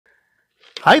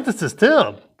Hi, this is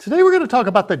Tim. Today we're going to talk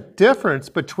about the difference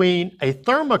between a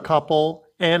thermocouple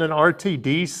and an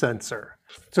RTD sensor.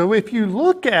 So if you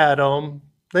look at them,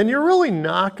 then you're really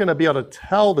not going to be able to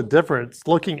tell the difference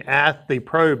looking at the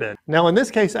probe end. Now in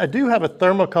this case, I do have a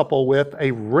thermocouple with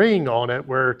a ring on it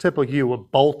where typically you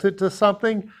would bolt it to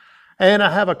something. And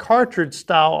I have a cartridge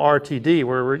style RTD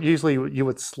where usually you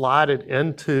would slide it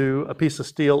into a piece of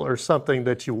steel or something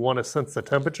that you want to sense the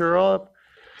temperature of.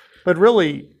 But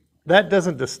really, that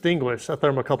doesn't distinguish a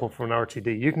thermocouple from an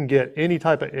RTD. You can get any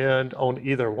type of end on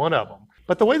either one of them.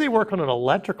 But the way they work on an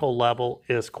electrical level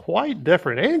is quite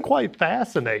different and quite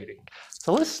fascinating.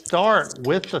 So let's start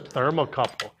with the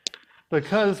thermocouple.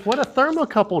 Because what a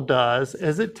thermocouple does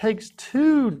is it takes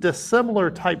two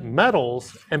dissimilar type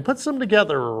metals and puts them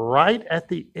together right at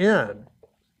the end.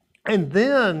 And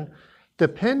then,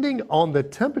 depending on the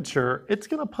temperature, it's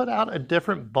going to put out a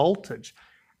different voltage.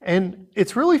 And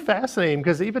it's really fascinating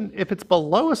because even if it's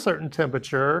below a certain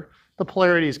temperature, the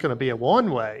polarity is going to be a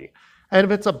one way. And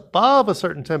if it's above a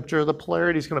certain temperature, the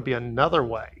polarity is going to be another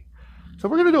way. So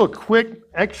we're going to do a quick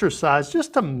exercise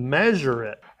just to measure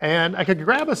it. And I could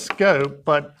grab a scope,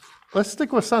 but let's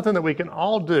stick with something that we can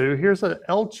all do. Here's an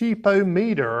El Cheapo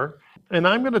meter. And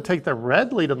I'm going to take the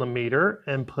red lead of the meter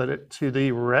and put it to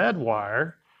the red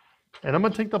wire. And I'm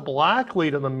going to take the black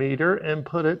lead of the meter and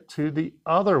put it to the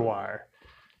other wire.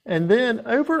 And then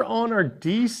over on our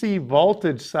DC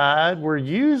voltage side, we're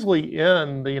usually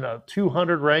in the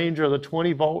 200 range or the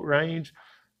 20 volt range.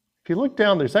 If you look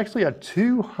down, there's actually a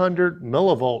 200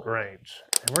 millivolt range.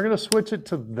 And we're going to switch it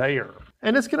to there.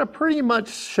 And it's going to pretty much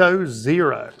show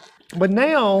 0. But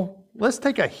now, let's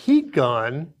take a heat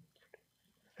gun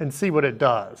and see what it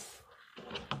does.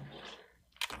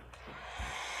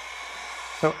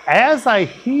 So as I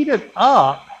heat it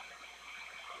up,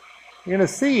 you're going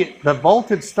to see the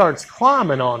voltage starts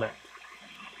climbing on it.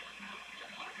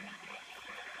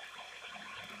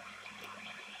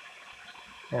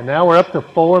 And now we're up to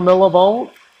 4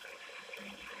 millivolts.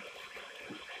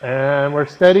 And we're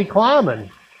steady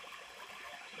climbing.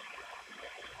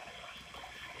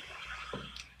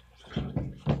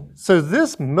 So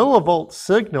this millivolt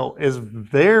signal is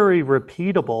very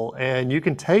repeatable, and you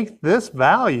can take this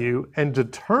value and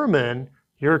determine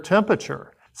your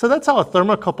temperature. So that's how a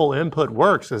thermocouple input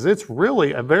works, is it's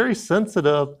really a very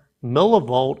sensitive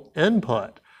millivolt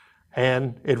input.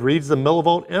 And it reads the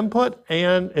millivolt input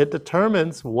and it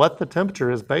determines what the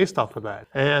temperature is based off of that.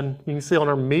 And you can see on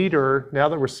our meter, now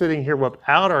that we're sitting here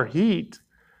without our heat,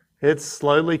 it's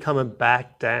slowly coming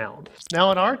back down.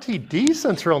 Now an RTD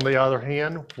sensor, on the other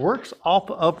hand, works off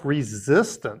of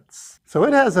resistance. So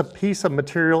it has a piece of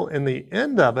material in the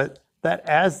end of it that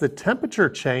as the temperature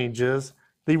changes,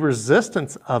 the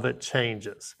resistance of it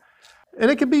changes. And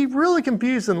it can be really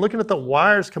confusing looking at the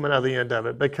wires coming out of the end of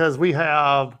it because we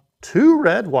have two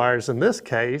red wires in this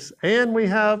case, and we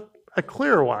have a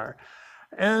clear wire.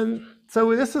 And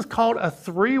so this is called a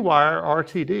 3-wire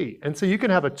RTD. And so you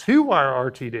can have a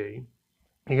 2-wire RTD,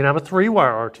 you can have a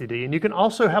 3-wire RTD, and you can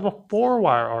also have a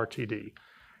 4-wire RTD.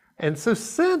 And so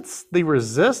since the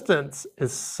resistance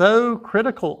is so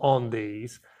critical on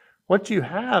these, what you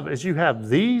have is you have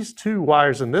these two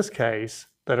wires in this case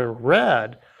that are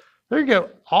red. They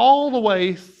go all the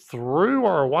way through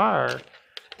our wire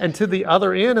and to the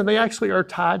other end, and they actually are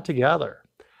tied together.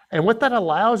 And what that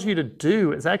allows you to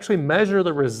do is actually measure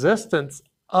the resistance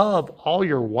of all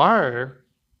your wire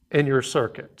in your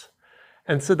circuit.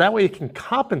 And so that way you can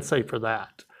compensate for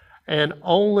that and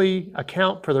only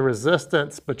account for the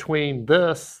resistance between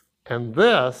this and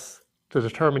this to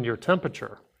determine your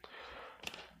temperature.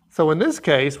 So in this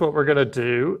case, what we're going to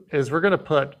do is we're going to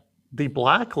put the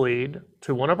black lead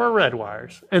to one of our red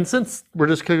wires. And since we're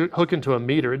just hooking to a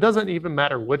meter, it doesn't even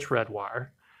matter which red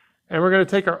wire. And we're going to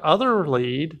take our other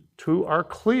lead to our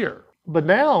clear. But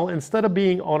now, instead of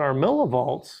being on our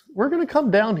millivolts, we're going to come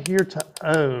down here to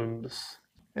ohms.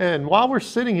 And while we're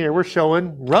sitting here, we're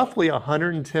showing roughly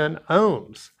 110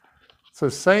 ohms. So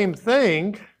same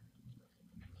thing,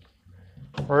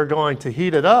 we're going to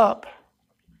heat it up.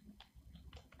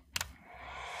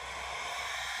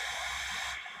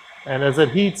 And as it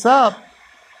heats up,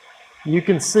 you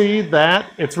can see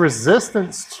that its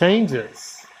resistance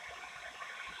changes.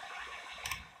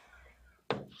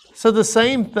 So the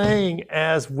same thing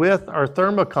as with our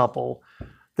thermocouple,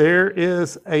 there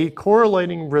is a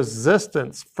correlating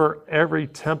resistance for every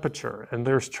temperature. And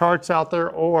there's charts out there,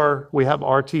 or we have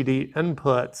RTD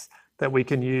inputs that we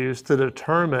can use to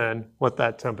determine what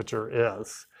that temperature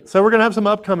is. So we're going to have some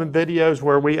upcoming videos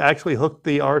where we actually hook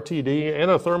the RTD and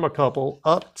a thermocouple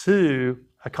up to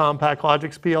a Compact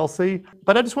Logix PLC.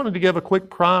 But I just wanted to give a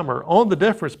quick primer on the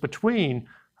difference between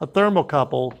a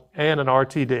thermocouple, and an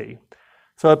RTD.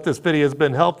 So if this video has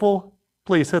been helpful,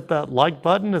 please hit that like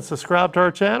button and subscribe to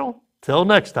our channel. Till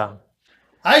next time.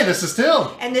 Hey, this is Tim.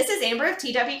 And this is Amber of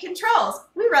TW Controls.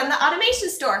 We run the automation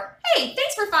store. Hey,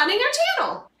 thanks for finding our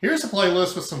channel. Here's a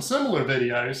playlist with some similar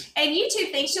videos. And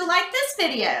YouTube thinks you'll like this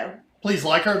video. Please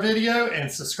like our video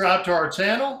and subscribe to our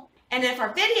channel. And if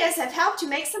our videos have helped you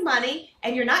make some money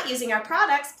and you're not using our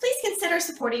products, please consider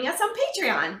supporting us on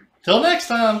Patreon. Till next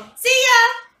time. See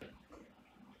ya!